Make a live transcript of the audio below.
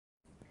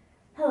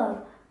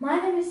Hello, my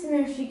name is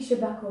Samira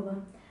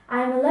Shikhshabekova.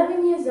 I am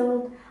 11 years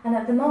old and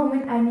at the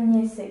moment I'm in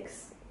year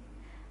 6.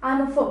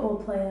 I'm a football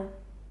player.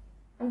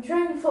 I'm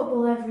training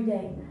football every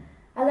day.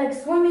 I like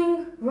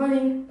swimming,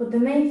 running, but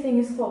the main thing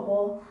is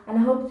football and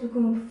I hope to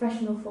become a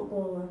professional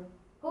footballer.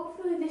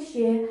 Hopefully this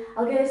year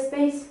I'll get a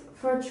space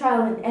for a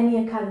trial in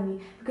any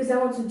academy because I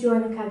want to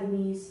join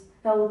academies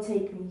that will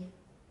take me.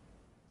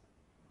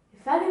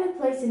 If I get a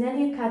place in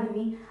any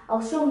academy,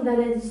 I'll show them that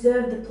I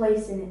deserve the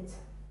place in it.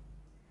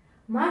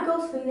 My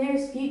goals for the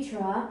nearest future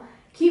are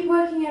keep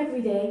working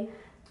every day,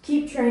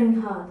 keep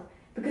training hard.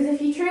 Because if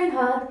you train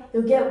hard,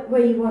 you'll get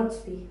where you want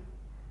to be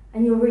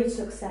and you'll reach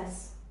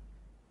success.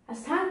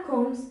 As time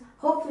comes,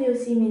 hopefully you'll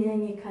see me in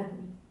any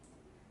academy.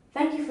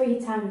 Thank you for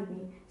your time with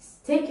me.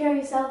 Take care of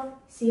yourself.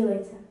 See you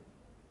later.